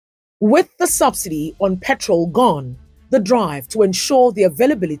With the subsidy on petrol gone, the drive to ensure the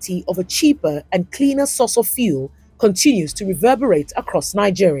availability of a cheaper and cleaner source of fuel continues to reverberate across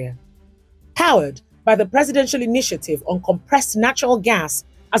Nigeria. Powered by the presidential initiative on compressed natural gas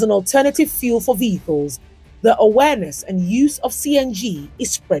as an alternative fuel for vehicles, the awareness and use of CNG is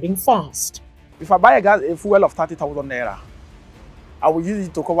spreading fast. If I buy a fuel of 30,000 naira, I will use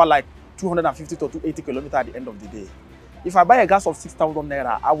it to cover like 250 to 280 kilometers at the end of the day. If I buy a gas of 6,000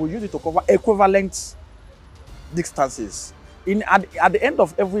 naira, I will use it to cover equivalent distances. At the end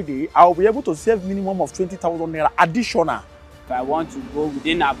of every day, I will be able to save minimum of 20,000 naira additional. If I want to go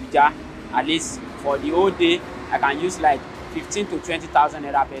within Abuja, at least for the whole day, I can use like 15 to 20,000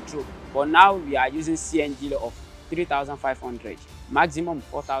 naira petrol. But now we are using CNG of 3,500, maximum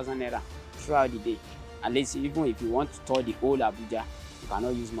 4,000 naira throughout the day. At least even if you want to tour the whole Abuja, you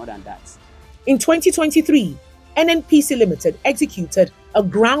cannot use more than that. In 2023, NNPC Limited executed a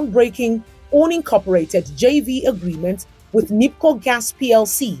groundbreaking unincorporated JV agreement with NIPCO Gas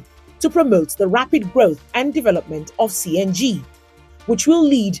PLC to promote the rapid growth and development of CNG, which will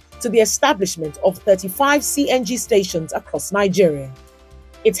lead to the establishment of 35 CNG stations across Nigeria.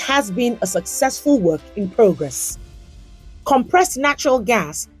 It has been a successful work in progress. Compressed natural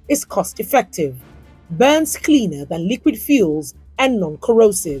gas is cost-effective, burns cleaner than liquid fuels, and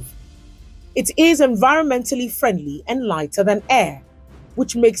non-corrosive. It is environmentally friendly and lighter than air,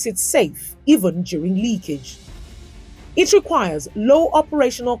 which makes it safe even during leakage. It requires low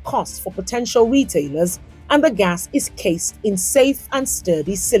operational costs for potential retailers, and the gas is cased in safe and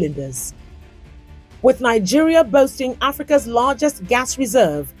sturdy cylinders. With Nigeria boasting Africa's largest gas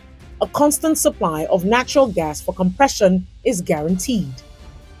reserve, a constant supply of natural gas for compression is guaranteed.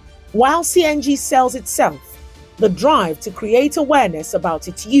 While CNG sells itself, the drive to create awareness about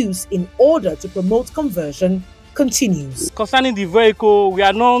its use in order to promote conversion continues. Concerning the vehicle, we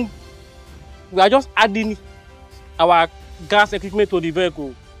are just adding our gas equipment to the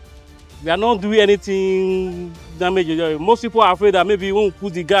vehicle. We are not doing anything damage. Most people are afraid that maybe when we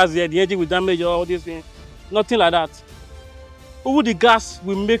put the gas there, the engine will damage or all these things. Nothing like that. Even the gas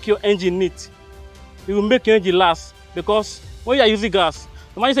will make your engine neat. It will make your engine last, because when you are using gas,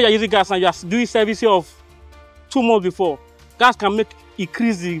 when you say you are using gas and you are doing service of 2 months before, gas can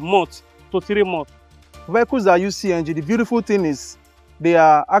increase the month to 3 months. Vehicles that use CNG, the beautiful thing is they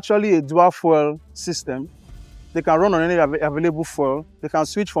are actually a dual fuel system. They can run on any available fuel. They can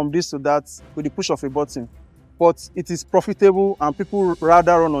switch from this to that with the push of a button. But it is profitable, and people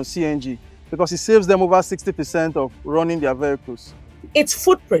rather run on CNG because it saves them over 60% of running their vehicles. Its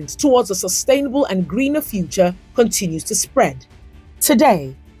footprint towards a sustainable and greener future continues to spread.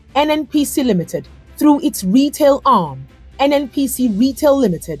 Today, NNPC Limited, through its retail arm, NNPC Retail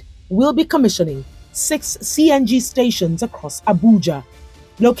Limited, will be commissioning 6 CNG stations across Abuja,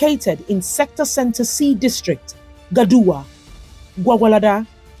 located in Sector Center C District, Gaduwa, Gwagwalada,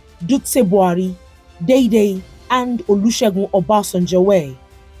 Dutsebwari, Deidei, and Olusegun Obasanjo Way.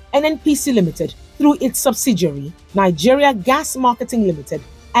 NNPC Limited, through its subsidiary, Nigeria Gas Marketing Limited,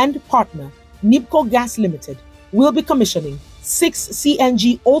 and partner, NIPCO Gas Limited, will be commissioning 6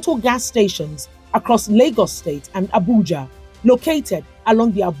 CNG auto gas stations across Lagos State and Abuja, located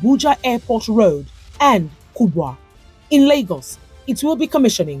along the Abuja Airport Road and Kubwa. In Lagos, it will be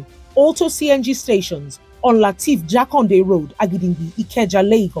commissioning auto CNG stations on Lateef Jakonde Road, Agidingbi, Ikeja,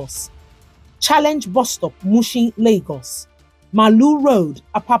 Lagos, Challenge Bus Stop, Mushin, Lagos, Malu Road,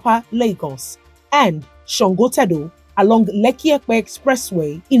 Apapa, Lagos, and Shongotedo along Lekki-Epe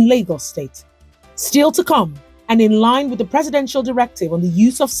Expressway in Lagos State. Still to come, and in line with the presidential directive on the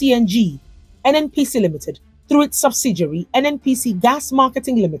use of CNG, NNPC Limited, through its subsidiary NNPC Gas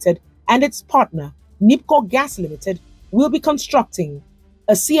Marketing Limited and its partner NIPCO Gas Limited, will be constructing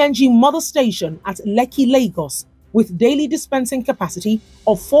a CNG mother station at Lekki, Lagos, with daily dispensing capacity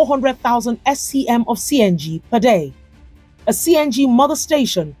of 400,000 SCM of CNG per day. A CNG mother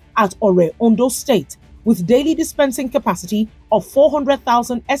station at Ore, Ondo State, with daily dispensing capacity of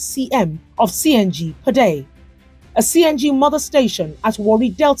 400,000 SCM of CNG per day. A CNG mother station at Warri,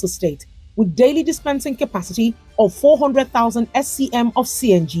 Delta State, with daily dispensing capacity of 400,000 SCM of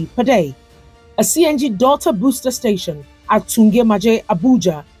CNG per day. A CNG daughter booster station at Tungemaje,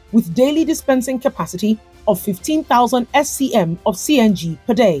 Abuja, with daily dispensing capacity of 15,000 SCM of CNG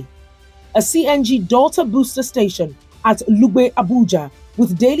per day. A CNG daughter booster station at Lugbe, Abuja,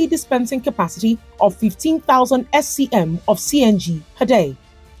 with daily dispensing capacity of 15,000 SCM of CNG per day.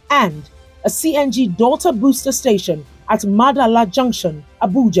 And a CNG daughter booster station at Madala Junction,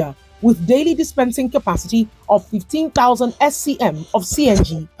 Abuja, with daily dispensing capacity of 15,000 SCM of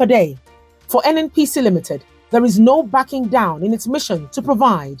CNG per day. For NNPC Limited, there is no backing down in its mission to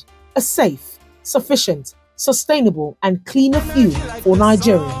provide a safe, sufficient, sustainable and cleaner fuel for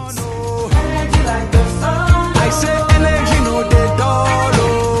Nigerians.